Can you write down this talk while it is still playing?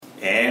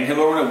And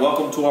hello and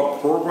welcome to our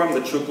program,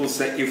 The Truth Will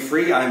Set You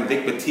Free. I'm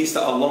Vic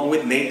Batista along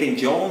with Nathan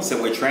Jones,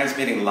 and we're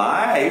transmitting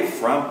live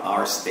from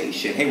our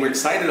station. Hey, we're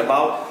excited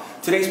about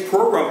today's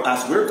program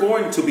as we're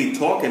going to be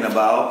talking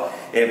about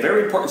a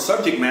very important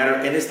subject matter,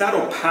 and it's that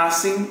of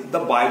passing the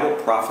Bible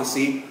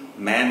prophecy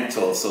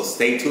mantle. So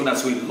stay tuned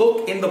as we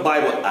look in the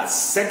Bible at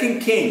 2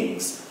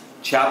 Kings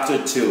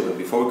chapter 2. And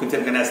before we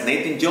continue, I'm going to ask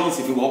Nathan Jones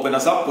if he will open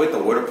us up with a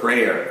word of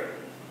prayer.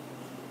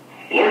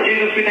 Lord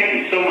Jesus, we thank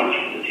you so much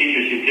for the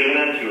teachers you've given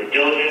us who are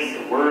diligent,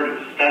 your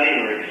word, study,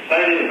 and are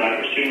excited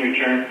about your soon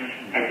return.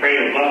 I pray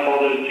you'll bless all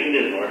those tuned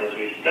in, Lord, as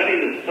we study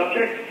this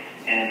subject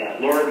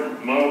and,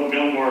 Lord,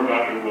 know more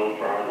about your will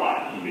for our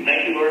lives. We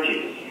thank you, Lord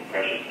Jesus, in your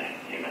precious name.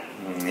 Amen.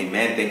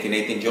 Amen. Thank you,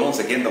 Nathan Jones.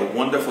 Again, the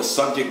wonderful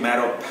subject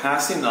matter of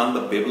passing on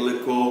the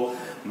biblical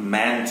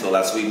mantle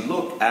as we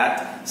look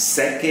at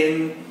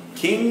 2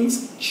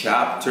 Kings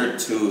chapter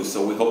 2.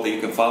 So we hope that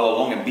you can follow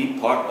along and be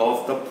part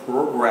of the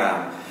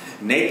program.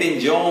 Nathan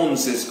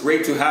Jones, it's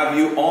great to have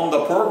you on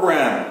the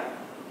program.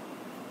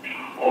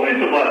 Always a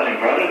blessing,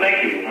 brother.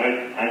 Thank you.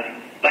 I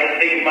like to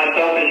think of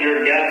myself as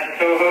your guest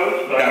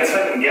co-host, but I guess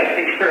I've been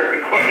guesting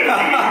for quite a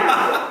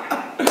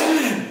few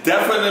years.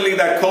 Definitely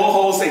that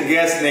co-host and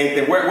guest,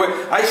 Nathan.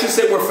 I should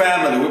say we're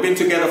family. We've been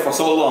together for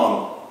so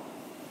long.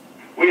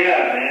 We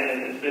have,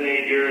 man. It's been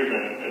 8 years,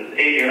 and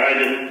 8 years. I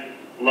just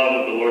love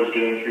what the Lord's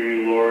doing through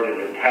you, Lord, and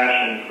your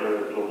passion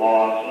for the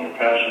lost and your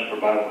passion for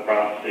Bible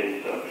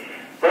prophecy. So,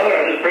 brother,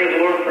 I just praise the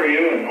Lord for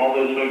you and all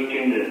those folks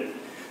tuned in.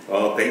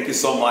 Oh, thank you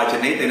so much.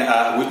 And Nathan,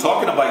 we're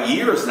talking about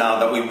years now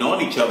that we've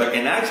known each other.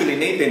 And actually,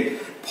 Nathan,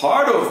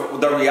 part of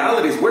the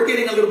reality is we're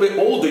getting a little bit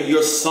older.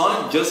 Your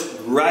son just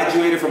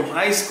graduated from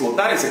high school.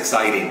 That is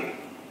exciting.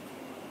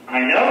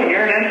 I know.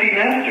 You're an empty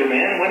nester,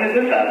 man. When did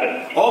this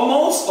happen?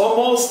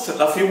 Almost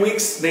a few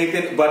weeks,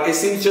 Nathan. But it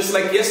seems just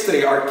like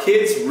yesterday. Our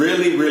kids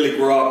really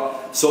grew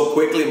up so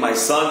quickly. My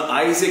son,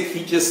 Isaac,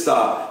 he just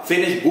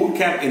finished boot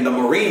camp in the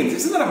Marines.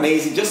 Isn't that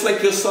amazing? Just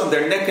like your son,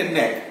 they're neck and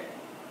neck.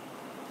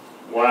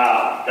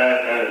 Wow,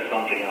 that is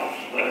something else.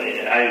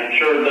 I'm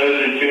sure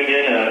those who tune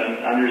in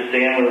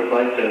understand what it's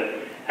like to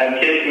have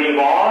kids move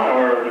on,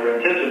 or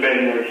they're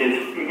anticipating their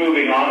kids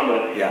moving on.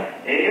 But yeah,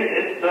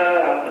 it's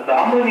a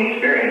humbling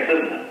experience,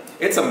 isn't it?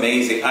 It's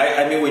amazing.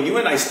 I mean, when you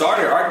and I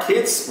started, our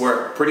kids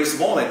were pretty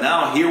small, and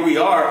now here we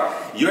are.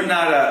 You're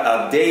not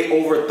a day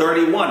over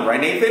 31, right,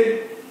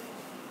 Nathan?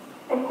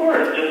 Of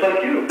course, just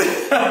like you.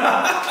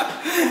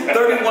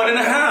 31 and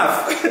a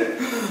half.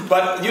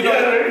 But, you know,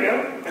 yeah, there you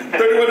go.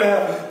 31 and a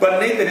half. But,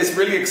 Nathan, it's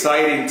really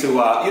exciting to,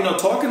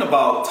 talking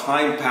about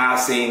time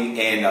passing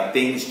and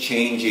things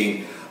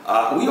changing.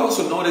 We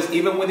also notice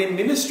even within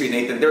ministry,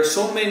 Nathan, there are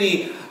so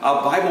many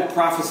Bible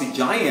prophecy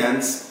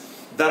giants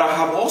that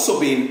have also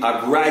been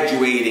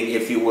graduating,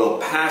 if you will,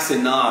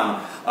 passing on.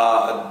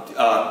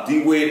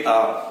 DeWitt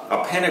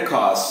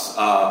Pentecost.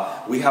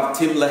 We have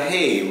Tim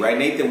LaHaye, right,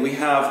 Nathan? We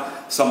have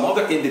some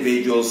other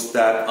individuals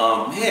that,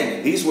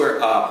 these were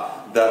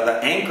the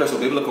anchors of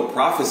biblical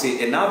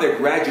prophecy, and now they're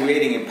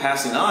graduating and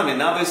passing on, and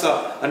now there's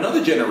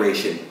another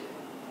generation.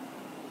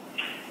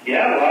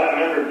 Yeah, well, I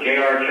remember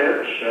J.R.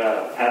 Church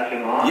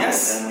passing on.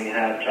 Yes. And then we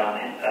have John,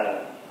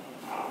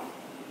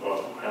 I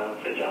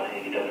don't say John,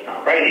 he does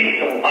not. Right, he's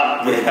still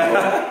alive.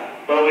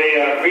 But we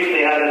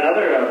recently had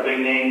another big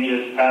name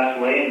just pass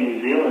away in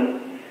New Zealand.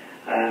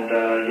 And,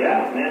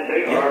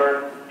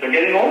 they're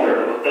getting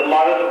older. A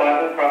lot of the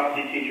Bible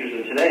prophecy teachers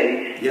of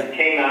today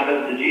came out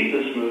of the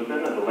Jesus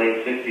movement of the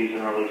late 60s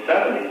and early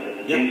 70s. And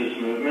the Jesus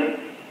movement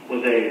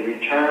was a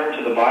return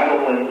to the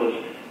Bible, and it was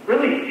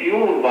really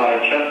fueled by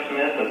Chuck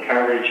Smith of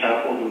Calvary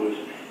Chapel, who was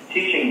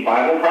teaching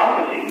Bible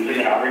prophecy. He was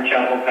a Calvary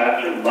Chapel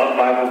pastor, loved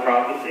Bible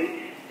prophecy.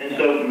 And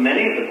so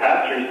many of the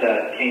pastors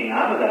that came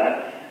out of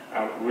that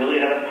really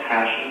had a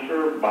passion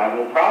for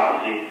Bible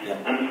prophecy.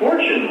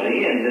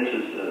 Unfortunately, and this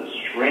is a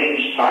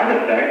strange side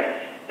effect,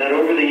 that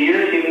over the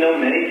years, even though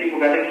many people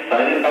got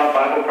excited about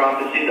Bible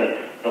prophecy,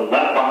 the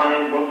Left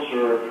Behind books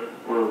were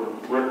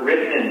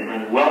written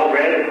and well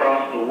read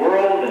across the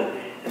world, and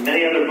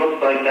many other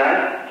books like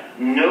that,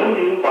 no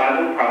new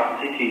Bible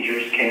prophecy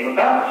teachers came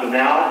about. So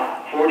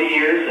now, 40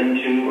 years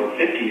into, or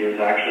 50 years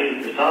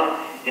actually, for some,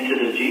 into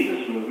the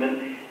Jesus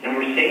movement, and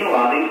we're seeing a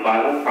lot of these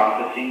Bible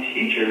prophecy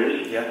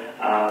teachers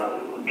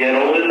get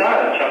old and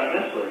die. Chuck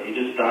Missler, he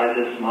just died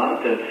this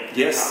month. And,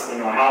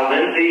 Hal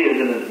Lindsey is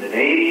in his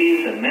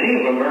mid-80s, and many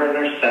of them are in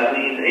their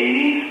 70s,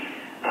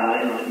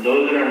 80s.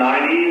 Those in their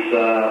 90s,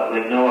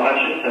 like Noah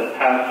Hutchins, have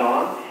passed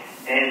on.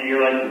 And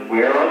you're like,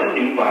 where are the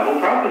new Bible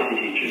prophecy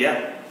teachers?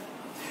 Yeah.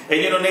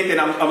 And Nathan,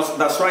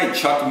 that's right,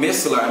 Chuck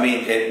Missler. I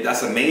mean,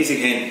 that's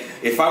amazing. And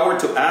if I were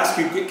to ask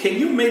you, can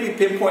you maybe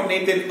pinpoint,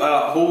 Nathan,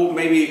 who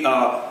maybe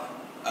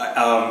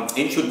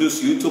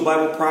introduced you to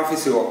Bible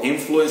prophecy or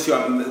influenced you?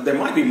 I mean, there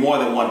might be more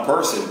than one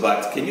person,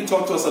 but can you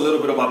talk to us a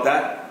little bit about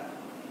that?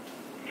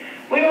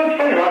 Well, it's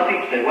funny. A lot of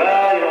people say, well,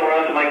 when I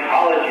was in my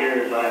college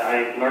years,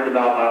 I learned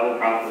about Bible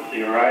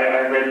prophecy, or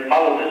I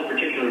followed this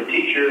particular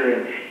teacher,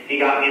 and he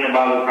got me into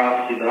Bible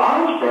prophecy. But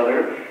honest,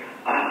 brother,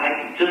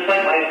 I just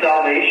like my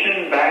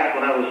salvation back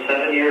when I was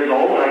 7 years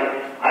old,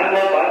 I've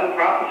loved Bible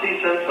prophecy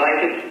since I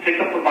could pick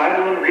up the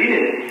Bible and read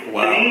it.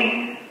 Wow. To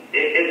me,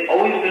 it's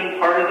always been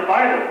part of the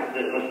Bible.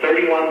 The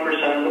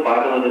 31% of the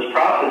Bible that is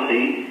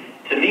prophecy,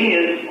 to me,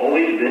 has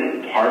always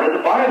been part of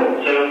the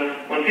Bible. So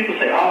when people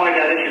say, oh, I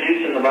got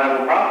introduced in the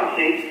Bible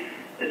prophecy,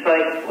 it's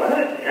like, what?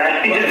 I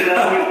think is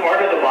that always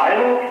part of the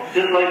Bible?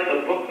 Just like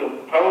the book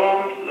of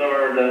poems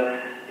or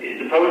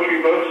the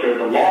poetry books or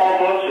the law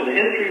books or the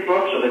history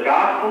books or the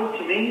Gospels.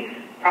 To me,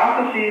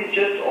 prophecy has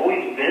just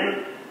always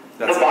been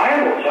the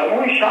Bible. So I'm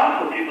always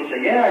shocked when people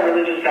say, yeah, I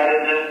really just got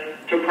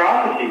into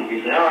prophecy.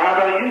 You say, oh, how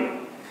about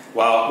you?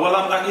 Wow.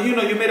 Well, you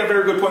made a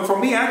very good point. For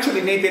me, actually,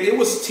 Nathan, it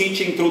was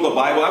teaching through the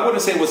Bible. I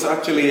wouldn't say it was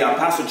actually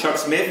Pastor Chuck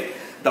Smith,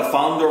 the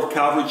founder of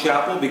Calvary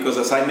Chapel, because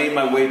as I made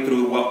my way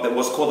through what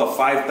was called the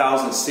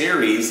 5,000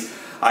 series,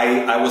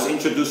 I was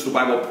introduced to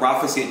Bible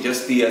prophecy and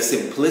just the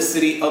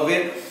simplicity of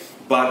it.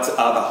 But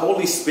the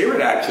Holy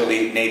Spirit,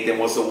 actually, Nathan,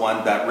 was the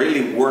one that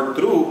really worked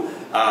through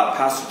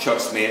Pastor Chuck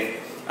Smith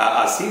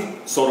as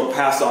he sort of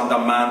passed on the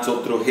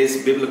mantle through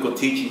his biblical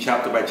teaching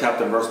chapter by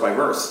chapter, verse by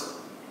verse.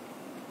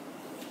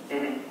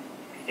 Mm-hmm.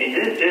 He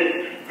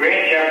did.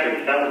 Grant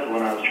Jeffries, that was the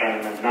one I was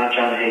trying to remember. Not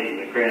John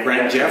Hagee, but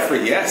Grant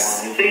Jeffrey,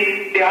 yes.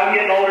 See, I'm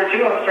getting older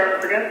too. I'm starting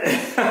to forget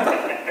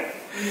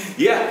things.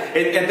 Yeah,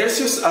 and there's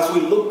just, as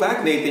we look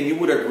back, Nathan, you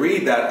would agree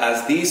that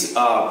as these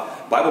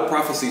Bible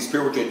prophecy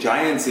spiritual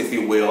giants, if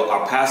you will,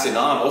 are passing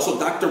on. Also,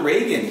 Dr.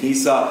 Reagan,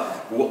 he's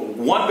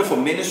wonderful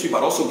ministry,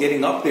 but also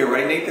getting up there,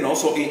 right, Nathan?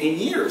 Also in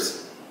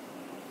years.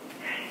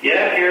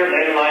 Yeah, here at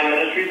Land Line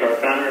Ministries, our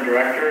founder and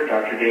director,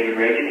 Dr. David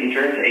Reagan, he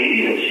turns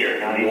 80 this year.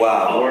 Now,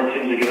 the Lord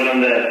seems to have given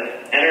him the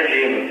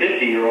energy of a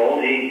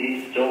 50-year-old.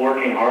 He's still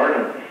working hard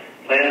and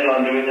plans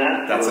on doing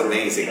that. That's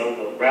amazing.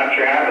 Until the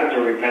rapture happens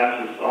or we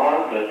pass this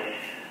on. But,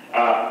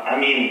 I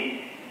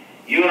mean,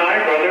 you and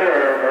I, brother,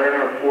 are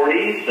in our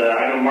 40s.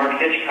 I know Mark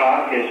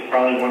Hitchcock is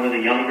probably one of the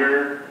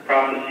younger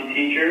prophecy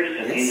teachers,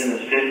 and he's in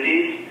his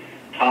 50s.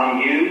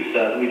 Tom Hughes,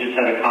 we just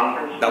had a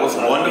conference. That was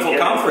a wonderful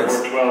conference.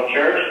 412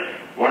 Church.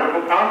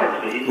 Wonderful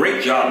conference. But he's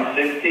great job.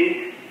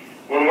 60.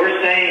 When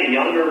we're saying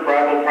younger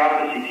Bible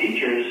prophecy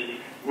teachers,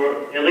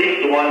 we're at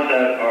least the ones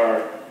that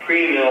are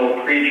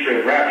pre-mill,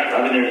 pre-trib rapture.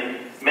 I mean,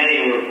 there's many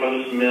who are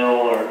post-mill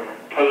or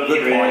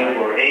post-trib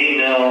or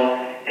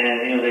a-mill.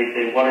 And,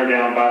 they water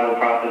down Bible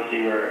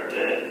prophecy, or,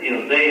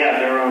 they have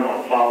their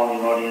own following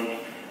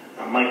audience.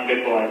 Mike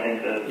Bickle, I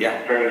think, a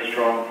very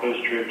strong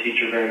post-trib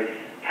teacher, very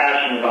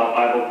passionate about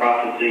Bible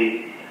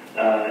prophecy.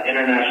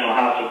 International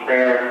House of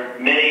Prayer.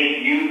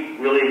 Many youth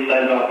really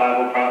excited about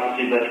Bible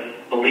prophecy,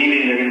 but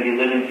believing they're going to be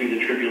living through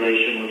the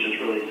tribulation, which is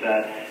really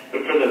sad.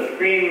 But for the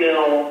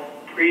pre-mill,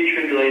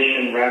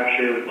 pre-tribulation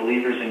rapture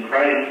believers in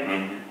Christ,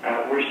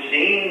 we're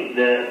seeing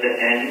the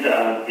end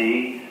of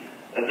the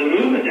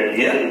movement there,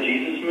 the end of the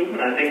Jesus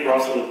movement. I think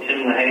also with Tim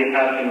LaHaye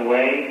passing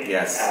away,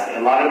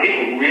 a lot of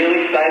people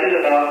really excited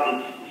about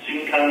the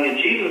soon coming of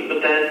Jesus,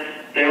 but then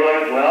they're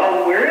like,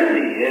 well, where is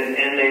he?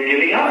 And they're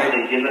giving up.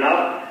 They've given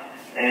up,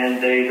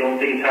 and they don't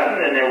think it's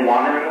happening, and they're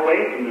wandering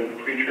away from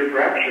the pre-trib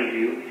rapture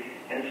view.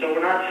 And so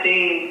we're not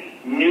seeing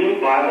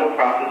new Bible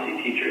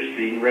prophecy teachers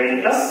being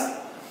raised up.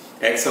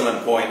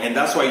 Excellent point. And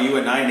that's why you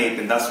and I,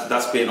 Nathan,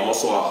 that's been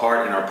also our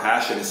heart and our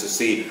passion, is to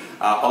see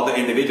other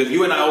individuals.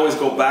 You and I always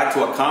go back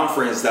to a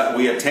conference that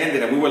we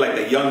attended, and we were like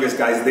the youngest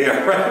guys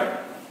there, right?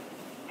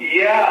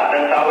 Yeah,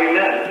 that's how we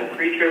met. It's a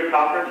pre-trib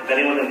conference. If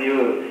anyone of you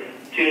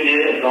have tuned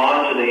in and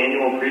gone to the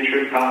annual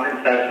pre-trib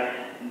conference, that's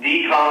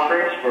the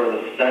conference for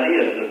the study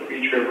of the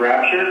pre-trib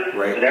rapture.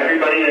 Right. But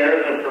everybody there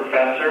is a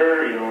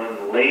professor,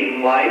 late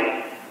in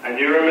life. I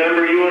do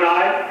remember you and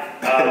I.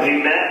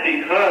 We met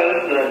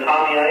because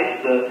Tommy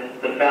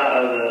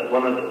Ice,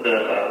 one of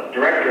the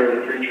director of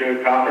the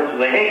pre-trib conference, was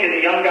like, "Hey, can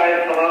the young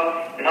guys come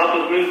up and help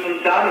us move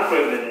some sound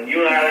equipment?" And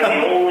you and I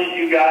are the only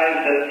two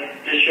guys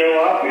to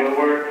show up.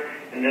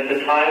 And at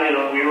the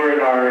time, we were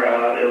in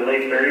our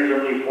late 30s,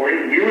 early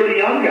 40s. We were the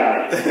young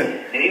guys.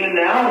 And even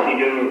now, when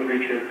you go to a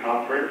pre-trib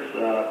conference,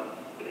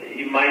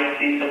 you might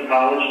see some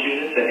college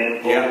students, a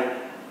handful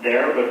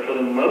there, but for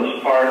the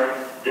most part,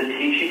 the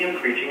teaching and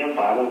preaching of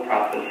Bible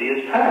prophecy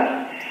is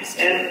past.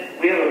 And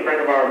we have a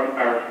friend of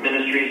our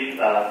ministries,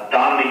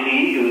 Don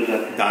McGee, who is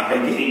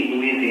from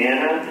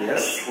Louisiana, a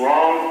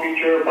strong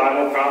preacher of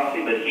Bible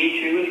prophecy, but he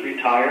too is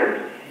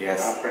retired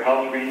for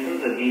health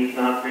reasons, and he's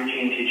not preaching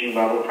and teaching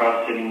Bible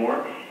prophecy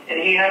anymore. And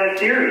he had a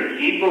theory.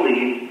 He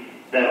believed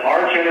that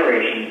our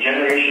generation, the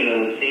generation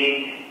of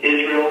seeing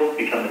Israel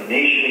become a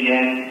nation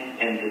again,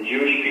 and the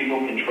Jewish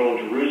people control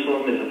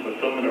Jerusalem, is a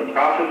fulfillment of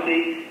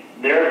prophecy.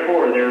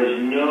 Therefore, there is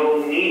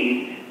no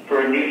need for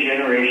a new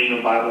generation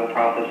of Bible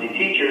prophecy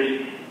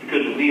teachers,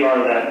 because we are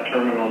that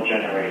terminal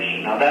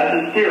generation. Now, that's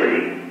a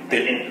theory. I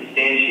can't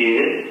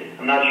substantiate it.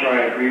 I'm not sure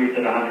I agree with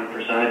it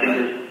 100%. I think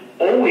there's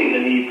always a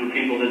need for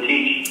people to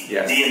teach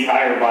the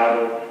entire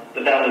Bible,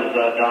 but that was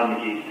Don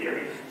McGee's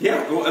theory.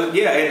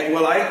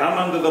 I'm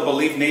under the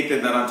belief,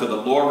 Nathan, that until the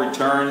Lord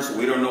returns,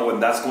 we don't know when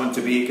that's going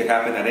to be. It could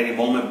happen at any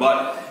moment,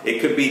 but it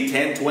could be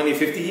 10, 20,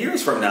 50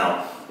 years from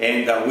now.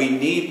 And we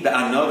need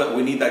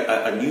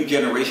a new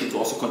generation to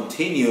also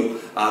continue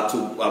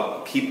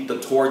to keep the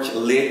torch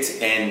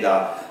lit and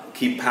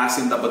keep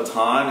passing the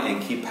baton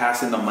and keep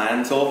passing the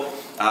mantle.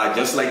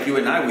 Just like you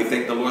and I, we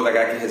thank the Lord that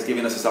God has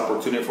given us this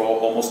opportunity for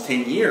almost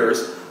 10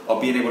 years of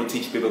being able to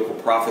teach biblical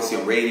prophecy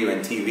on radio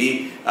and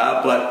TV.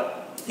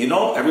 But, you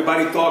know,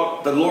 everybody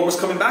thought the Lord was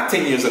coming back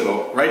 10 years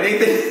ago. Right,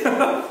 Nathan?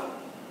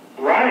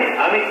 Right.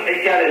 I mean,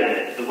 you got to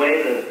admit, the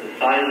way the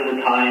signs of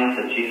the times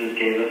that Jesus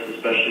gave us,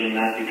 especially in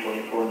Matthew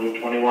 24,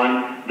 Luke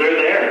 21, they're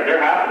there.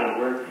 They're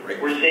happening.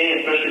 We're seeing,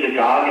 especially the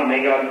Gog and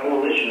Magog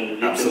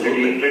coalition, Ezekiel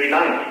 38,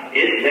 39.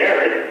 It's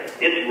there.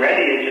 It's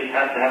ready. It just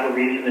has to have a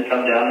reason to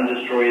come down and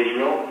destroy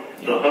Israel.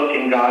 The hook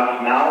in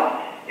God's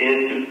mouth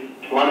is to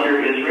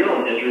plunder Israel,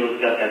 and Israel's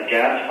got that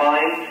gas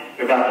fine.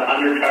 They're about to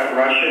undercut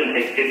Russia and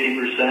take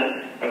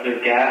 50% of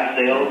their gas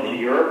sales to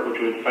Europe, which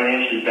would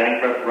financially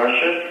bankrupt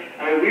Russia.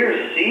 I mean, we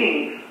are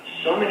seeing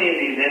so many of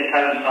these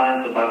end-time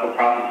signs of Bible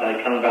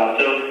prophecy come about.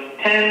 So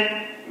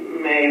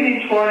 10,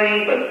 maybe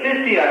 20, but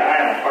 50, I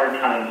have a hard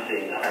time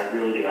seeing that. I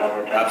really do have a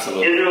hard time.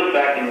 Absolutely. Israel's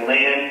back in the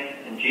land,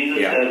 and Jesus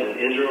says when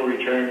Israel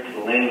returned to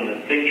the land when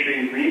the fig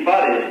tree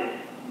rebudded,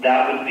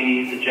 that would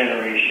be the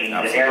generation,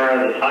 the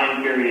era, the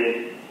time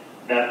period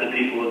that the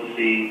people would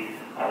see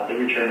the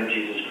return of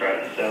Jesus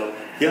Christ. So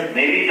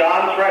maybe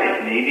Don's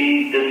right.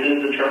 Maybe this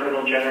is the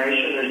terminal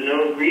generation. There's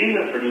no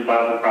reason for new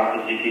Bible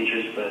prophecy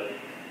teachers, but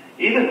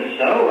even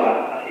so,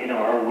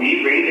 are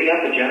we raising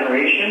up a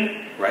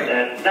generation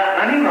that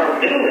not even our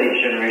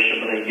middle-aged generation,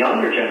 but a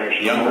younger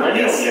generation, a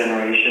millennial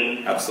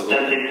generation that's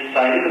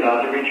excited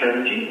about the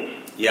return of Jesus?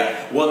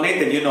 Yeah. Well,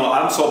 Nathan, you know,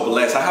 I'm so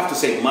blessed. I have to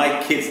say,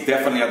 my kids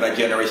definitely are that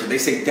generation. They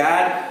say,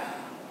 Dad,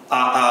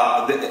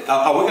 are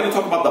we going to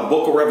talk about the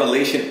book of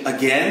Revelation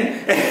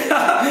again?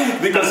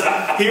 Because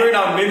here in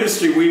our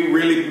ministry, we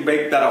really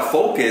make that a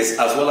focus,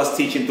 as well as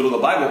teaching through the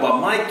Bible. But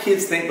my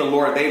kids thank the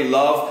Lord. They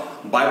love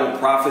Bible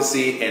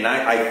prophecy, and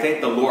I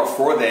thank the Lord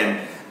for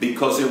them,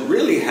 because it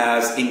really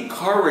has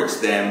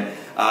encouraged them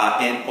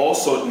and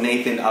also,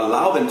 Nathan,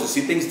 allow them to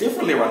see things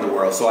differently around the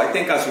world. So I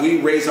think as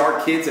we raise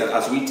our kids and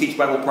as we teach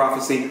Bible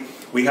prophecy,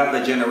 we have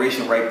the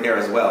generation right there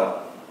as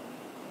well.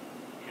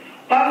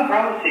 Bible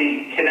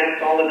prophecy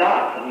connects all the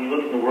dots. I mean, you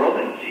look in the world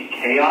and you see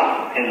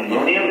chaos and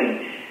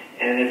pandemonium,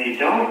 and if you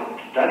don't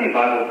study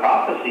Bible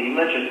prophecy, you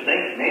might just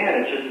think,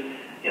 man, it's just,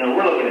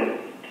 we're looking at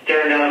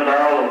staring down a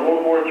barrel of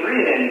World War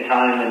III at any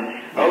time,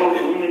 and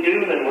gloom and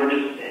doom, and we're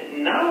just,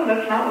 no,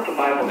 that's not what the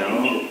Bible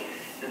teaches.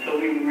 And so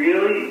we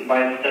really,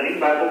 by studying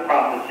Bible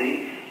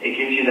prophecy, it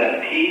gives you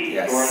that peace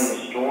during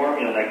the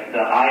storm, like the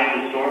eye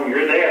of the storm,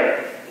 you're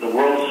there. The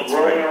world's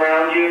swirling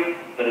around you,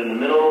 but in the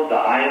middle, the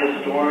eye of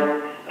the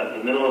storm, at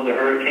the middle of the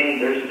hurricane,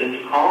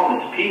 it's calm,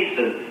 it's peace.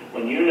 And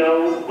when you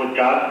know what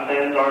God's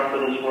plans are for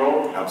this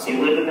world,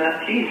 you live in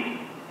that peace.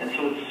 And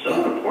so it's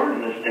so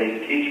important this day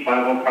to teach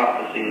Bible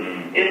prophecy.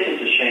 It's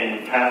just a shame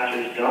when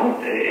pastors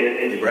don't.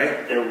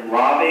 They're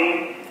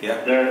robbing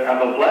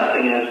of a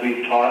blessing, as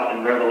we've taught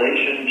in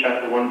Revelation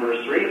chapter 1,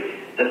 verse 3,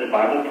 that the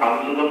Bible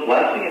promises a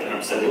blessing if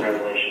you study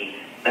Revelation.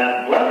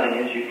 That blessing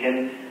is you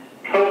can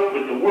cope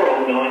with the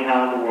world knowing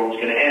how the world's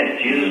going to end.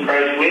 Jesus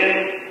Christ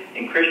wins,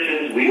 and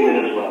Christians, we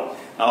win as well.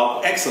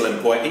 Oh,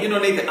 excellent point. And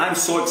Nathan, I'm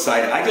so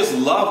excited. I just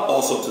love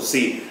also to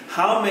see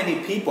how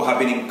many people have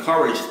been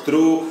encouraged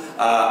through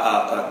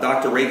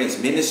Dr.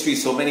 Reagan's ministry.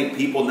 So many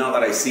people now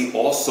that I see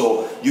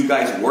also you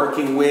guys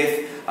working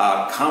with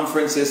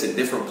conferences in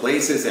different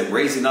places and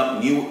raising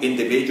up new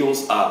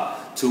individuals with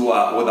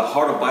a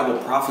heart of Bible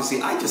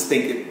prophecy. I just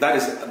think that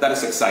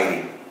is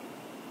exciting.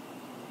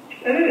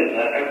 It is.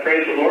 I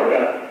praise the Lord.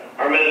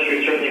 Our ministry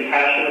is certainly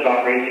passionate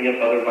about raising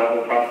up other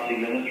Bible prophecy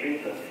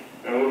ministries.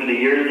 Over the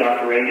years,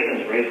 Dr. Reagan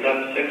has raised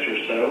up 6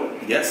 or so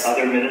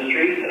other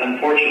ministries.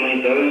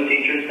 Unfortunately, those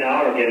teachers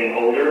now are getting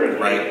older and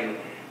getting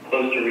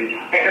close to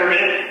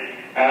retirement,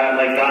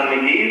 like Don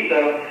McGee.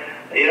 So,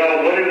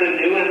 what are the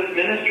newest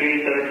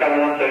ministries that are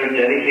coming up that are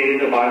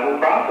dedicated to Bible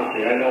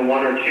prophecy? I know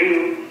 1 or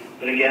 2,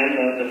 but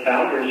again, the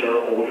founders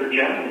are older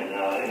gentlemen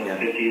in the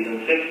 50s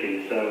and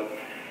 60s. So,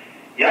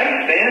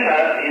 yikes, man!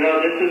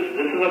 This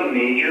is a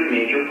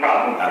major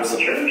problem for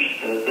the church.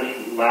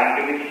 This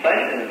lack of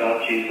excitement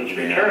about Jesus'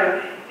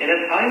 return in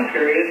a time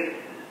period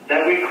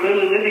that we're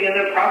clearly living in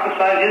that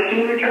prophesied his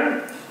soon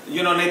return.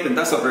 Nathan,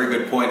 that's a very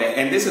good point.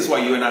 And this is why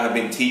you and I have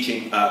been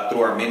teaching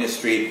through our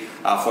ministry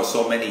for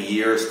so many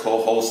years,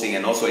 co-hosting,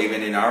 and also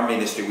even in our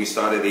ministry, we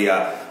started the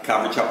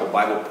Calvary Chapel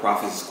Bible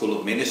Prophecy School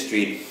of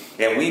Ministry.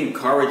 And we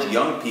encourage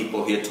young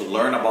people here to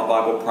learn about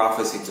Bible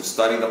prophecy, to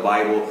study the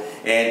Bible.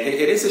 And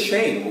it is a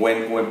shame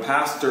when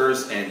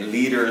pastors and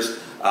leaders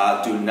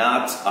do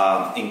not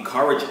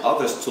encourage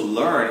others to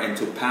learn and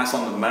to pass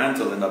on the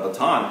mantle and the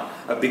baton,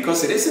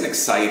 because it is an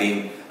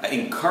exciting,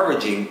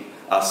 encouraging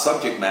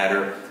subject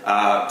matter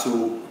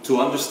to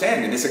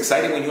understand. And it's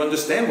exciting when you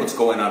understand what's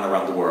going on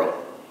around the world.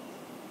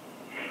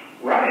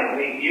 Right. I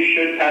mean, you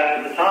should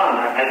pass the baton.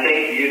 I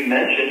think you'd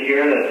mentioned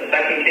here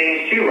that 2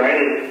 Kings 2, right,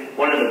 is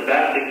one of the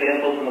best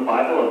examples in the Bible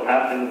Bible of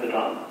passing the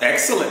baton.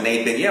 Excellent,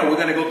 Nathan. Yeah, we're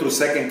going to go through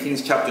 2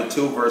 Kings chapter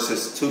 2,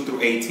 verses 2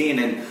 through 18,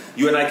 and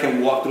you and I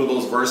can walk through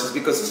those verses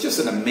because it's just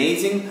an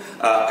amazing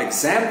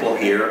example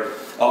here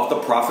of the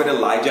prophet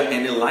Elijah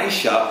and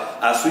Elisha,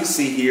 as we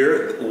see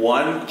here,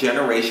 one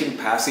generation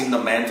passing the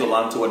mantle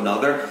on to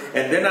another,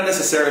 and they're not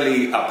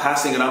necessarily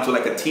passing it on to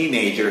like a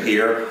teenager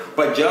here,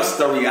 but just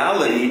the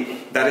reality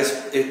that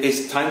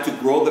it's time to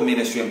grow the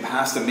ministry and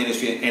pass the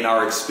ministry and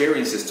our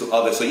experiences to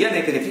others. So yeah,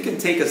 Nathan, if you can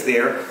take us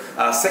there,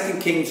 2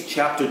 Kings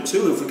chapter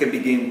 2, if we can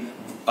begin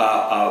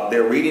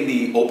there reading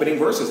the opening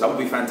verses, that would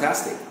be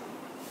fantastic.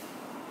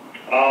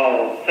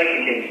 Oh, 2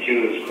 Kings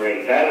 2 is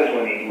great. That is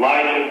when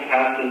Elijah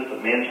passes the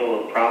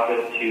mantle of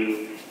prophet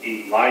to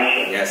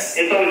Elisha. Yes.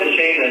 It's always a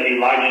shame that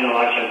Elijah and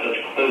Elisha have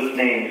such close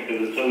names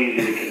because it's so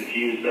easy to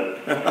confuse them.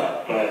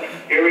 But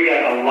here we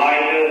got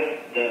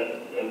Elijah,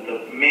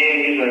 the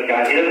man who's like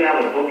God. He doesn't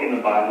have a book in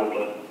the Bible,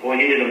 but boy,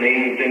 he did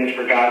amazing things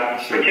for God,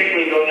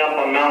 particularly going up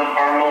on Mount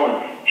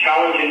Carmel and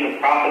challenging the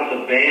prophets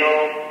of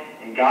Baal.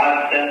 And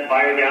God sent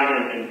fire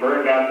down and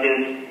burned out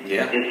his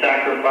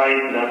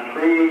sacrifice, and that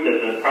proved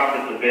that the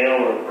prophets of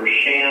Baal were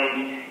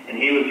shams, and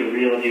he was the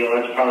real deal.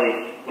 That's probably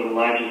what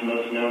Elijah's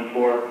most known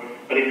for.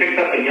 But he picked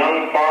up a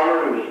young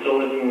farmer who was still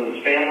living with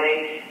his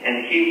family,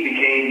 and he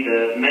became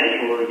the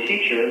mentor or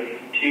teacher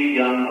to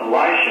young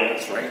Elisha.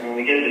 That's right. When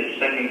we get to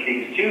 2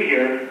 Kings 2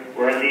 here,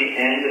 we're at the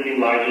end of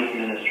Elijah's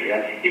ministry.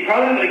 He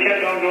probably would have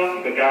kept on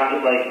going, but God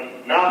was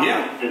like, no,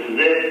 this is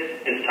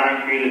it. It's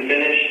time for you to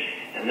finish.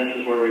 And this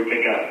is where we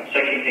pick up. 2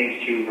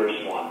 Kings 2, verse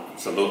 1.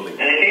 Absolutely.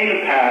 And it came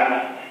to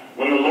pass,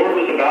 when the Lord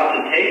was about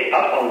to take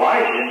up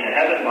Elijah into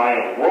heaven by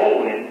a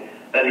whirlwind,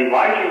 that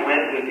Elijah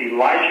went with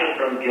Elisha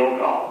from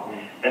Gilgal.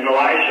 And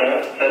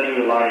Elisha said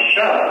to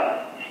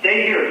Elisha,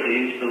 stay here,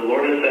 please, for the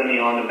Lord has sent me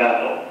on to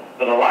Bethel.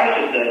 But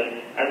Elisha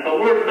said, as the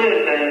Lord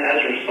lives and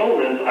as your soul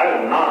lives, I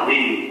will not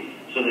leave you.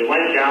 So they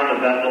went down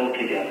to Bethel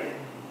together.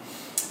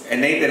 And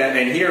Nathan,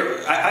 and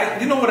here,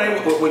 you know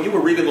when you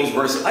were reading those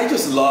verses, I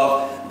just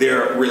love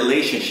their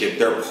relationship,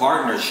 their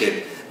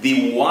partnership,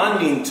 the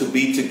wanting to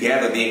be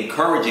together, the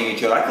encouraging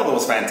each other. I thought that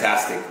was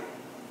fantastic.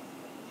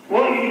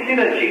 Well, you can see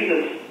that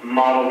Jesus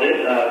modeled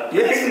it,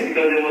 particularly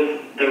because it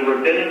was the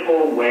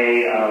rabbinical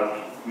way of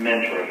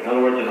mentoring. In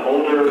other words, an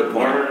older,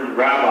 learned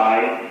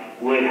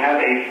rabbi would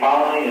have a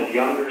following of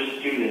younger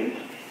students,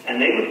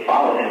 and they would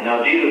follow him.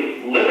 Now,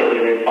 Jesus, literally,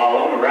 they'd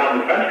follow him around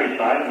the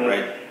countryside.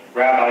 Right.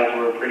 Rabbis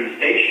were pretty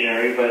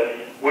stationary, but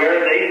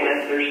where they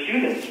went, their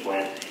students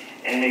went.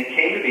 And it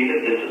came to be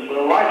that this is what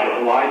Elijah.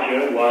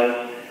 Elijah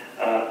was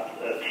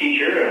a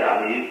teacher.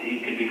 He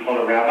could be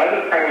called a rabbi,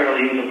 but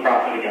primarily he was a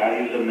prophet of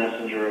God. He was a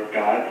messenger of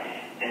God.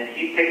 And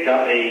he picked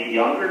up a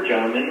younger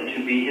gentleman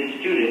to be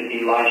his student,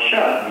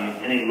 Elisha.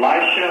 And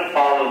Elisha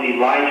followed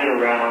Elijah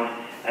around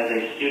as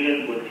a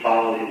student would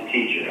follow his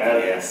teacher,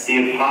 as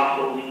the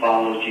apostles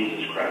followed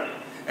Jesus Christ.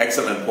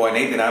 Excellent point,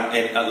 Nathan.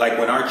 And like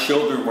when our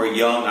children were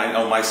young, I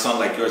know my son,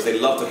 like yours, they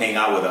love to hang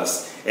out with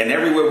us. And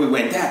everywhere we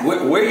went, Dad,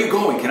 where are you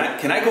going?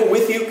 Can I go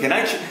with you? And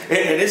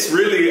it's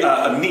really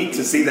neat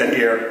to see that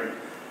here.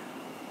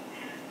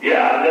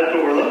 Yeah, that's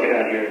what we're looking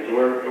at here. So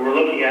we're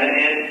looking at it,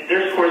 and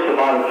there's of course a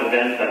lot of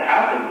events that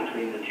happen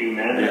between the two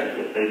men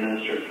as they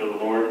ministered for the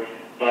Lord.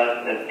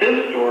 But at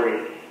this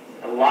story,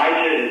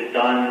 Elijah is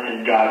done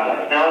in God's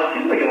eyes. Now it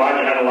seems like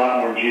Elijah had a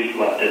lot more juice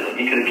left in him.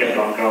 He could have kept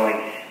on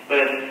going,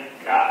 but.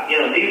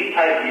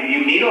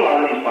 You meet a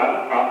lot of these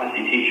Bible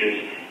prophecy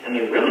teachers, and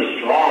they're really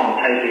strong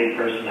type A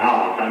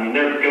personalities. I mean,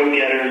 they're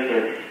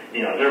go-getters.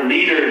 They're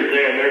leaders.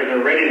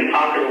 They're ready to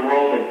conquer the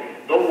world, and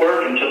they'll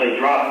work until they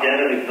drop dead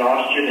of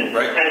exhaustion. And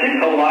I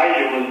think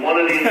Elijah was one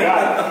of these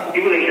guys.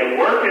 He would have kept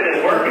working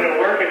and working and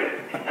working,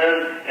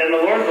 and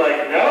the Lord's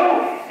like,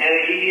 no. And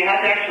he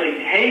had to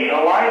actually take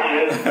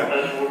Elijah,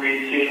 as we'll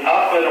read soon,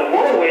 up in a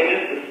whirlwind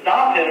just to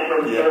stop him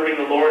from serving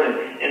the Lord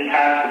and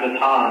pass the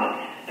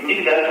baton. And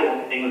maybe that's what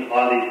we're seeing with a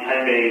lot of these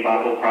type A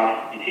Bible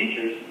prophecy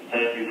teachers,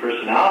 type A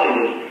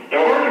personalities.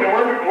 They're working and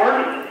working and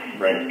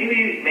working. Right.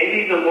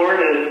 Maybe the Lord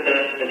has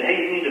said, hey,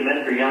 you need to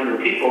mentor younger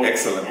people.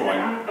 Excellent point. And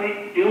they're not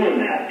quite doing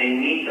that. They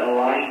need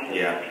Elijah.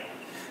 Yeah.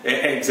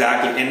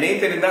 Exactly. And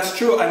Nathan, and that's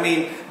true. I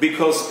mean,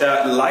 because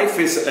life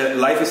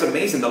is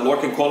amazing. The Lord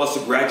can call us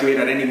to graduate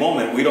at any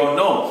moment. We don't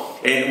know.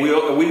 And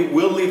we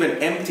will leave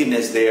an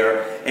emptiness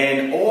there.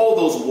 And all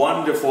those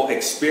wonderful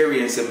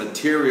experience and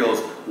materials,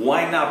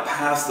 why not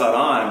pass that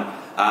on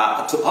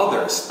to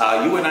others?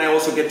 You and I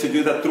also get to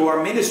do that through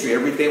our ministry.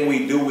 Everything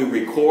we do, we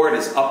record,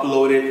 it's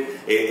uploaded.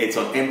 It's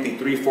on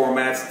MP3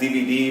 formats,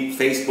 DVD,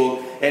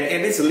 Facebook.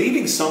 And it's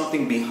leaving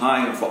something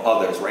behind for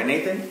others. Right,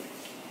 Nathan?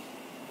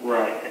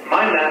 Right.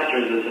 My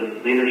master's is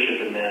in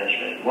leadership and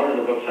management. One of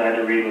the books I had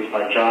to read was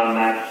by John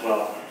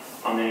Maxwell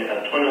on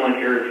the 21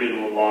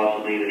 Irrefutable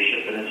Laws of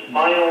Leadership. And his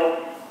final,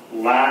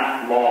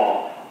 last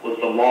law was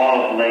the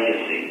law of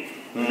legacy.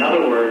 In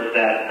other words,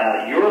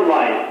 that your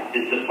life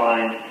is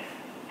defined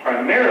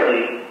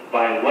primarily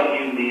by what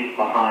you leave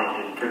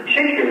behind, and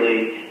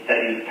particularly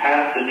that you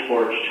pass the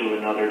torch to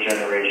another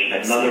generation,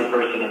 another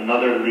person,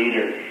 another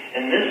leader.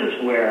 And this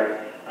is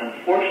where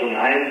unfortunately,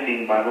 I have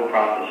seen Bible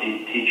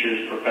prophecy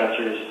teachers,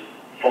 professors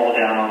fall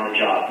down on the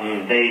job.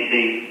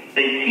 They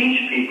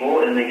teach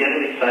people and they get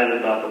them excited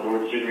about the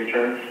Lord's soon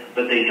return,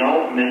 but they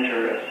don't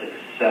mentor a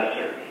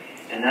successor.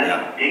 And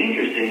that's a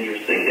dangerous,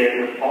 dangerous thing.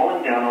 They're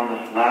falling down on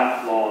this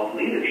last law of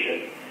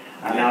leadership.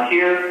 Now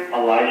here,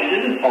 Elijah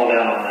didn't fall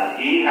down on that.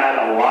 He had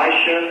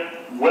Elisha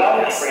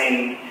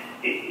well-trained,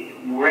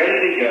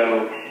 ready to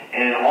go,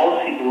 and all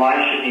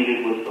Elisha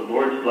needed was the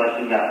Lord's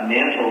blessing, that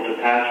mantle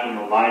to pass from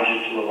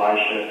Elijah to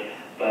Elisha.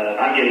 But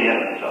I'm getting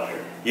ahead of myself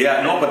here.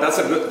 Yeah, no, but that's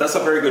a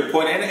very good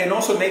point. And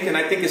also, Nathan,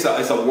 I think it's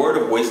a word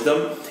of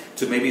wisdom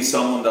to maybe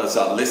someone that's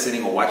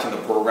listening or watching the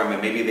program,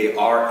 and maybe they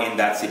are in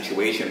that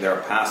situation. They're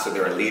a pastor,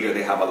 they're a leader,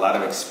 they have a lot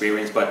of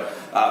experience, but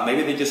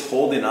maybe they're just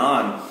holding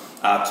on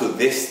to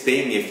this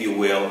thing, if you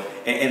will,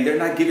 and they're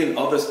not giving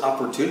others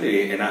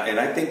opportunity. And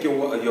I think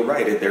you're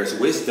right. There's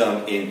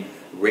wisdom in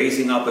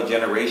raising up a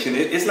generation.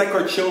 It's like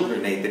our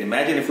children, Nathan.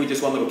 Imagine if we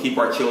just wanted to keep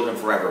our children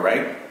forever,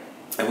 right?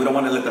 And we don't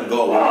want to let them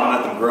go. We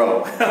want to let them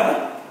grow.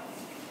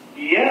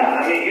 Yeah,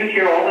 I mean, you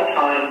hear all the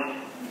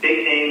time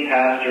big-name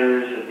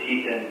pastors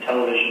and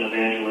television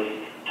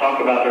evangelists talk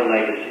about their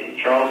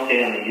legacy. Charles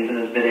Stanley, he's in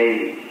his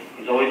mid-80s.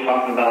 He's always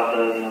talking about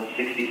the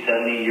 60,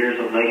 70 years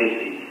of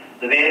legacy.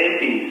 The Van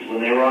Impe's,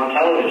 when they were on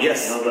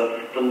television,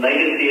 the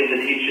legacy of the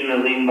teaching they're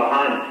leaving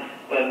behind.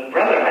 But,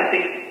 brother, I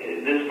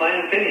think, this is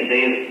my opinion,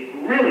 they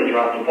have really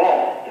dropped the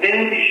ball. The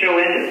Van Impe show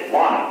ended.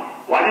 Why?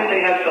 Why didn't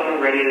they have someone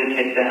ready to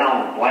take the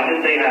helm? Why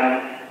didn't they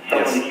have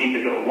someone to keep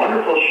it going?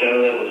 Wonderful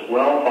show that was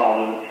well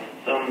followed,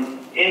 some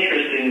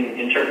interesting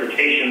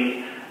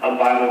interpretations of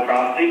Bible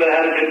prophecy, but it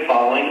had a good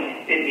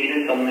following. It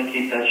needed someone to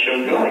keep that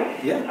show going.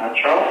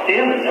 Charles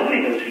Stanley, nobody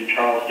knows who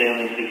Charles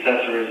Stanley's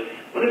successor is.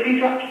 What if he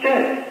drops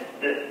dead?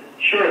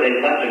 Sure, they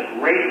left a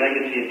great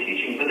legacy of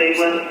teaching, but they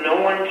left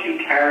no one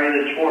to carry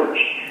the torch.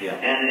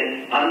 And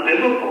it's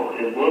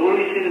unbiblical. What do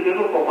we see the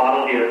biblical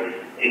model here?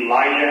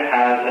 Elijah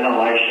has an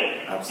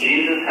Elisha. Absolutely.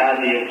 Jesus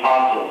had the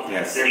apostles.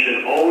 There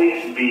should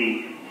always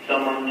be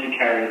someone to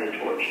carry the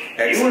torch.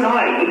 Excellent. You and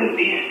I wouldn't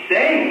be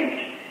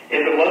saved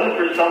if it wasn't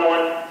for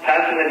someone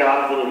passing the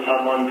gospel to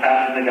someone,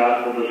 passing the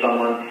gospel to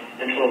someone,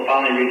 until it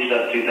finally reached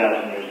us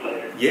 2,000 years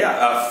later.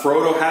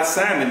 Frodo has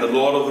Sam in the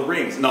Lord of the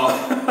Rings. No.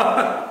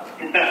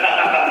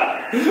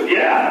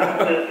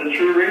 That's the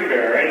true ring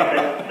bearer, right?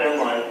 Same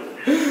line.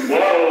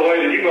 Whoa, where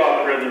did you go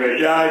off the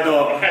reservation? Yeah, I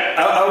know.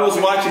 I was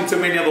watching too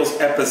many of those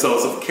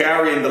episodes of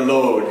carrying the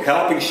load,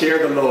 helping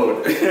share the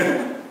load.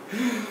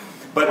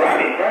 But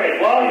right.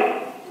 Well,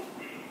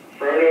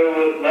 Frodo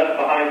was left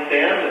behind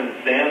Sam,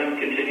 and Sam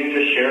continued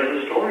to share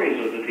the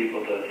stories with the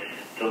people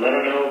to let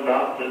them know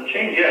about the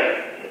change.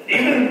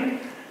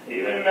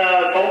 Even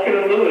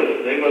Tolkien and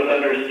Lewis, they both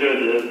understood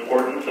the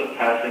importance of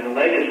passing a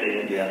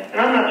legacy. And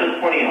I'm not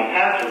just pointing out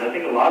pastors. I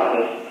think a lot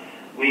of us,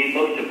 we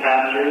look to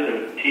pastors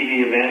or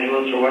TV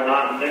evangelists or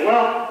whatnot and say,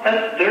 well,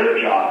 that's their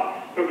job.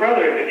 But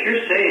brother, if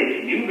you're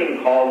saved, you've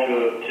been called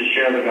to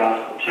share the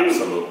gospel too.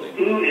 Absolutely.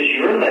 Who is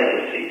your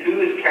legacy?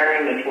 Who is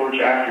carrying the torch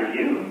after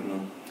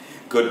you?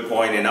 Good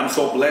point. And I'm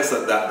so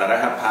blessed that I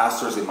have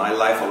pastors in my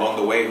life along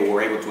the way who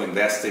were able to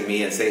invest in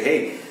me and say,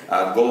 hey,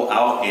 go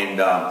out and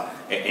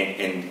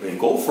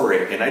go for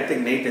it. And I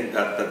think, Nathan,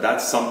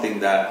 that's something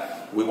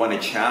that we want to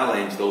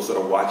challenge those that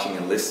are watching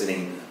and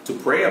listening to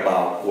pray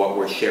about what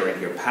we're sharing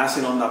here.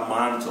 Passing on that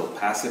mantle,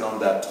 passing on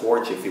that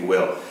torch, if you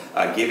will,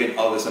 giving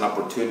others an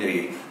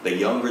opportunity, the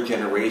younger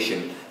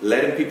generation,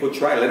 letting people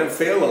try, let them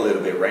fail a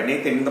little bit, right,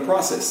 Nathan, in the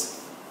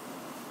process?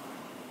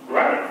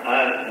 Right.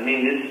 I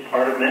mean, it's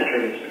part of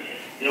mentoring.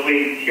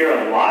 We hear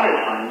a lot of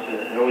times, and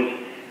I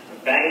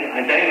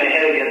bang my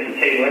head against the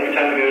table every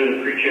time I go to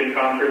the pre-trib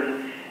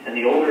conference, and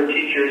the older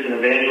teachers and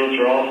evangelists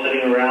are all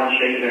sitting around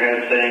shaking their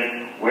heads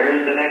saying,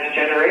 where's the next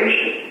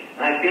generation?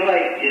 And I feel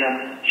like,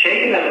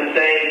 shaking them and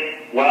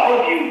saying,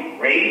 well, have you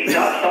raised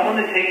up someone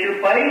to take your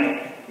place?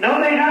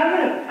 No, they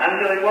haven't.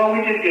 I'm like, well,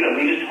 we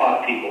just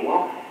taught people.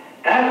 Well,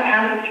 that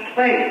has its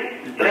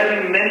place. But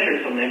have you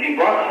mentored someone? Have you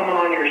brought someone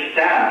on your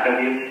staff?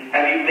 Have you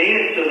made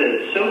it so that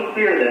it's so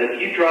clear that if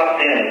you drop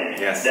dead,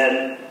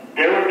 that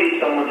there would be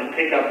someone to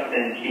pick up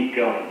and keep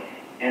going?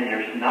 And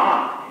there's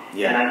not.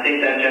 And I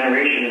think that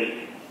generation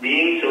is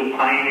being so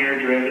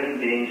pioneer-driven,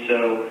 being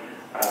so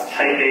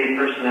type A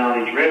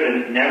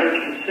personality-driven, never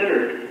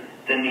considered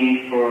the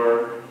need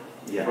for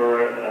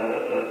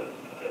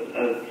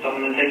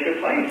someone to take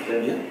their place.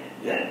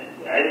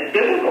 And it's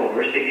biblical.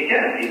 We're seeing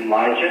again.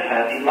 Elijah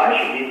had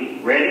Elisha. He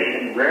was ready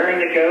and raring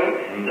to go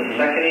the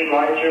second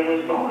Elijah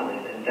was gone.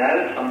 And that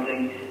is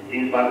something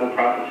these Bible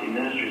prophecy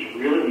ministries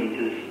really need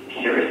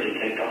to seriously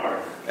take to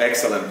heart.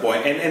 Excellent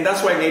point. And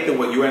that's why, Nathan,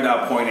 what you end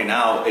up pointing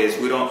out is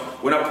we're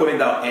not putting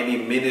down any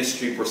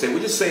ministry per se.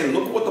 We're just saying,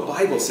 look what the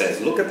Bible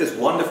says. Look at this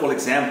wonderful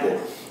example.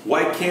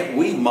 Why can't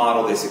we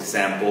model this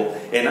example?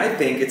 And I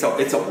think it's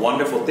a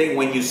wonderful thing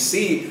when you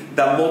see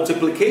the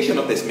multiplication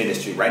of this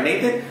ministry, right,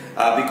 Nathan?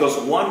 Because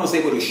one was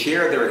able to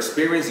share their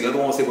experience, the other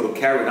one was able to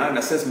carry it on, in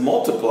a sense,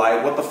 multiply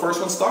what the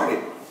first one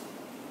started.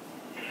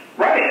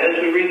 Right.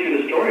 As we read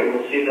through the story,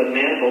 we'll see the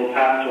mantle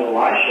passed to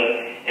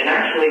Elisha, and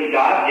actually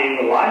God gave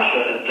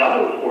Elisha a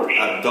double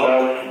portion.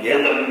 So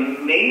as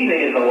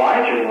amazing as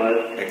Elijah was,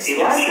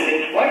 Elisha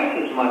did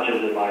twice as much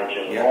as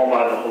Elijah, all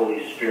by the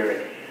Holy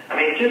Spirit. I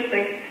mean, just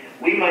think,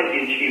 we might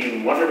be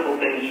achieving wonderful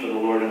things for the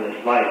Lord in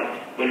this life,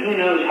 but who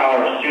knows how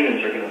our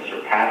students are going to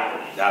surpass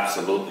us.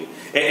 Absolutely.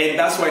 And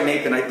that's why,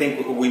 Nathan, I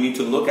think we need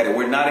to look at it.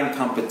 We're not in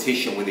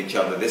competition with each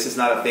other. This is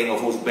not a thing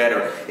of who's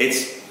better. It's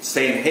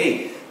saying,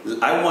 hey,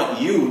 I want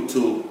you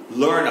to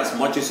learn as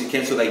much as you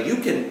can so that you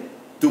can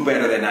do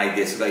better than I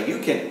did, so that you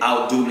can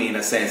outdo me in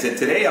a sense. And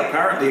today,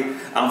 apparently,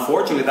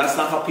 unfortunately, that's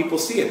not how people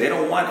see it. They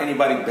don't want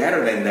anybody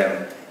better than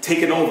them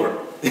taking over.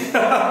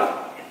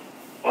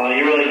 Well,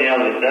 you really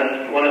nailed it.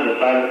 That's one of the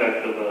side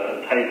effects of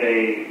a type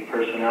A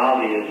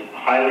personality is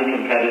highly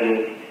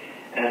competitive.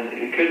 And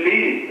it could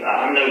be,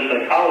 I'm no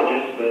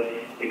psychologist,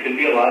 but it could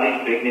be a lot of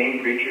these big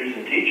name preachers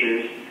and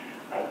teachers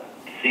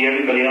see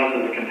everybody else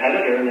as a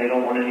competitor and they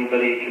don't want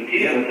anybody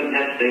competing with them.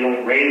 Hence, they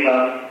don't raise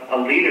up a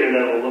leader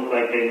that will look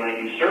like they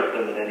might usurp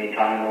them at any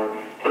time or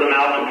put them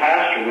out to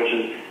pasture, which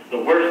is the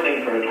worst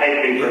thing for a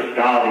type A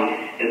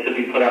personality is to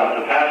be put out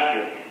to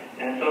pasture.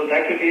 And so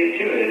that could be it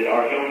too.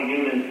 Our own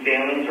human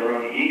failings, our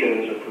own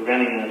egos are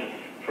preventing us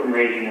from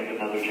raising up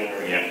another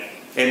generation. Yeah.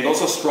 And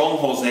those are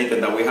strongholds,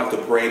 Nathan, that we have to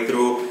pray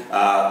through.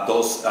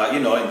 Those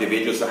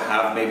individuals that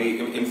have maybe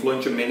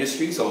influential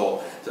ministries or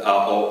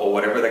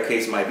whatever the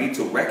case might be,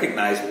 to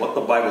recognize what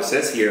the Bible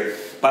says here.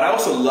 But I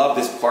also love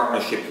this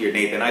partnership here,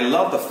 Nathan. I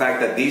love the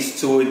fact that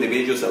these two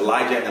individuals,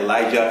 Elijah and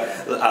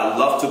Elijah,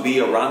 love to be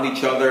around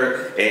each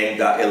other, and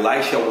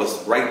Elisha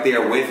was right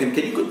there with him.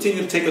 Can you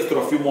continue to take us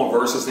through a few more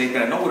verses,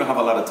 Nathan? I know we don't have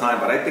a lot of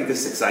time, but I think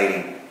this is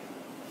exciting.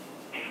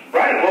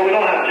 Right. Well, we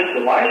don't have just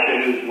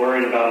Elisha who's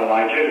worried about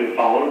Elijah who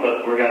followed,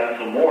 but we've got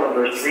some more.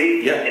 Verse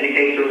 3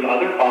 indicates there was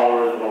other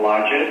followers of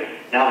Elijah.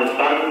 Now the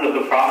sons of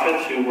the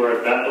prophets who were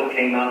at Bethel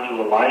came out to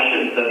Elisha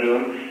and said to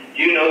him,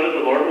 "Do you know that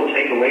the Lord will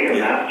take away your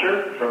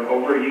master from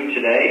over you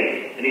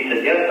today?" And he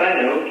said, "Yes, I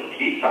know.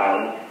 Keep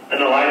silent." And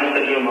Elijah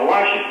said to him,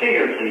 "Elisha, stay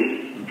here,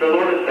 please. For the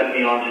Lord has sent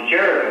me on to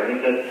Jericho." And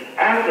he said,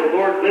 "As the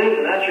Lord lives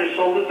and as your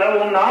soul lives, I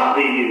will not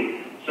leave you."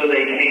 So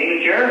they came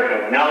to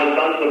Jericho. And now the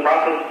sons of the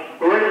prophets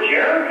who were at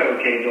Jericho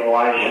came to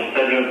Elisha and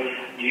said to him,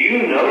 "Do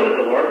you know that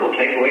the Lord will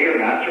take away your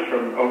master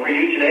from over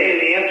you today?"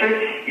 And he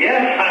answered,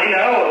 "Yes, I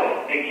know."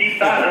 And keep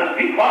silent.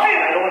 "Be quiet,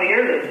 I don't want to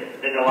hear this."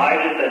 Then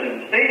Elijah said to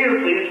him, "Stay here,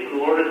 please, for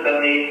the Lord has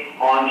sent me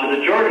on to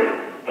the Jordan."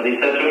 But he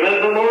said to him,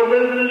 "As the Lord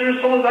lives and as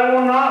your soul lives, I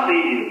will not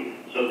leave you."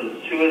 So the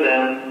two of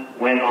them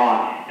went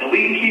on. And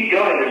we can keep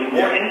going. There's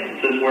more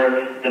instances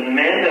where the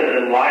men that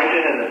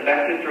Elijah has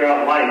affected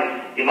throughout life,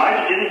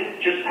 Elijah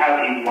didn't just have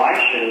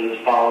Elisha as his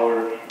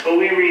follower, but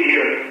we read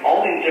here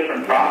all these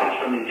different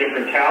prophets from these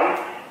different towns.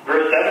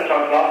 Verse 7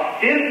 talks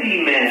about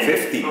 50 men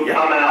who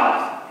come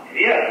out.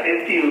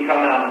 50 who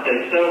come out and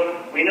say, so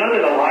we know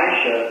that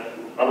Elijah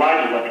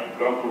left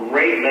a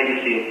great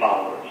legacy of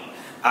followers.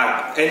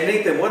 And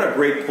Nathan, what a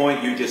great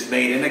point you just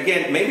made. And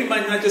again, maybe it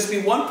might not just be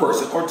one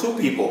person or two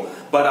people,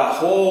 but a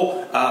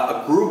whole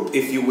a group,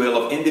 if you will,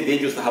 of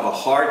individuals that have a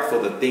heart for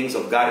the things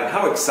of God. And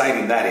how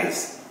exciting that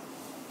is.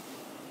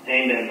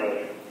 Amen, brother.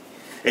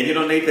 And you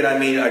know, Nathan, I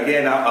mean,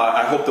 again,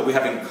 I hope that we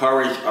have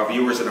encouraged our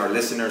viewers and our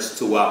listeners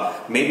to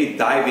maybe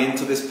dive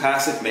into this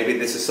passage. Maybe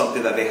this is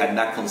something that they had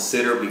not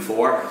considered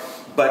before.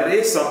 But it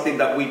is something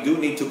that we do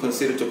need to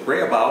consider to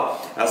pray about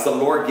as the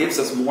Lord gives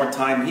us more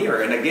time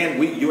here. And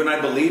again, you and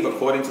I believe,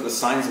 according to the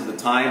signs of the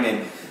time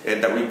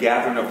and the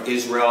regathering of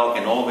Israel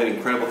and all the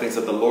incredible things,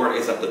 that the Lord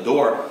is at the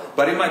door.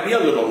 But it might be a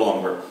little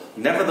longer.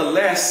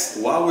 Nevertheless,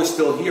 while we're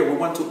still here, we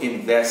want to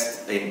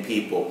invest in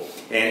people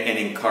and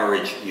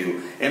encourage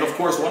you. And of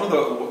course, one of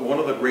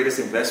the greatest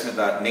investment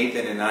that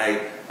Nathan and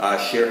I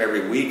share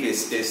every week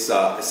is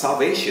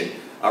salvation,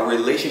 a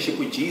relationship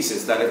with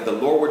Jesus. That if the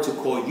Lord were to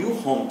call you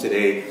home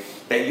today,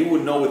 that you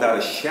would know without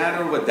a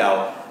shadow of a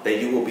doubt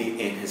that you will be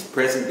in His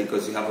presence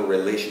because you have a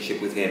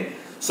relationship with Him.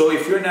 So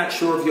if you're not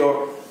sure of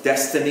your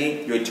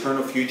destiny, your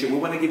eternal future, we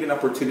want to give you an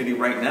opportunity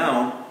right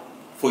now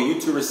for you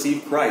to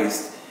receive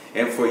Christ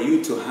and for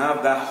you to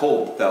have that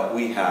hope that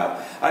we have.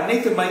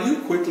 Nathan, might you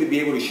quickly be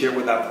able to share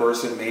with that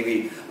person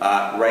maybe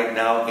right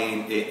now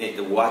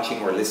in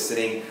watching or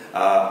listening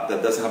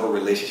that doesn't have a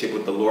relationship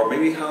with the Lord,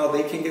 maybe how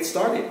they can get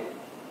started?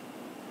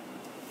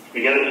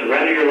 You got to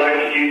surrender your life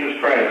to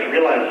Jesus Christ.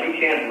 Realize you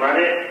can't run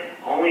it.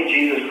 Only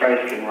Jesus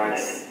Christ can run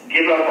it.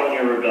 Give up on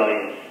your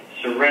rebellion.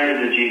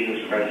 Surrender to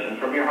Jesus Christ. And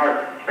from your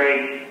heart,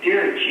 pray,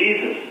 "Dear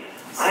Jesus,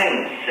 I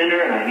am a sinner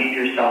and I need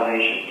your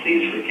salvation.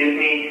 Please forgive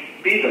me.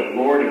 Be the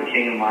Lord and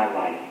King of my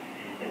life."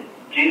 And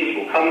Jesus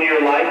will come to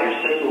your life.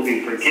 Your sins will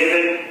be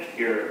forgiven.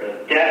 Your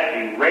debt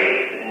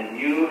erased. And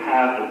you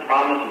have the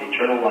promise of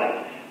eternal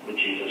life with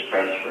Jesus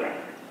Christ forever.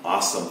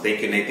 Awesome.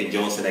 Thank you, Nathan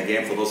Jones. And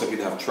again, for those of you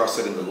that have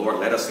trusted in the Lord,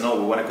 let us know.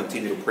 We want to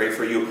continue to pray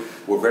for you.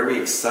 We're very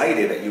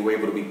excited that you were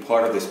able to be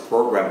part of this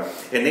program.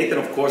 And Nathan,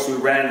 of course, we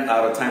ran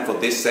out of time for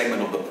this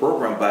segment of the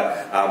program,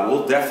 but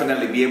we'll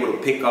definitely be able to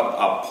pick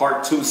up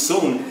part 2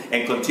 soon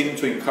and continue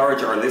to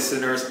encourage our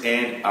listeners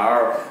and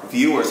our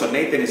viewers. So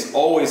Nathan, it's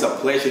always a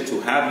pleasure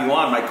to have you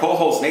on. My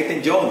co-host,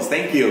 Nathan Jones,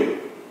 thank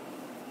you.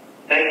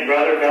 Thank you,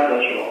 brother. God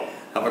bless you all.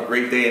 Have a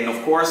great day. And of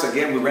course,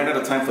 again, we ran out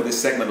of time for this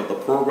segment of the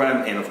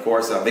program. And of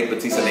course, Vic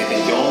Batista,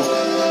 Nathan Jones,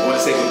 we want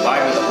to say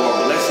goodbye. May the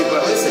Lord bless you.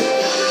 But listen,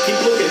 keep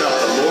looking up.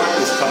 The Lord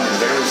is coming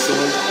very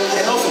soon.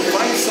 And also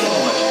find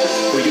someone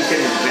who you can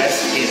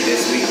invest in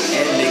this week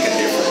and make a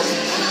difference.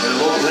 May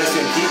the Lord bless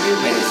you and keep you.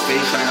 May His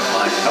face shine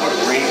upon you. Have a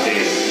great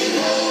day.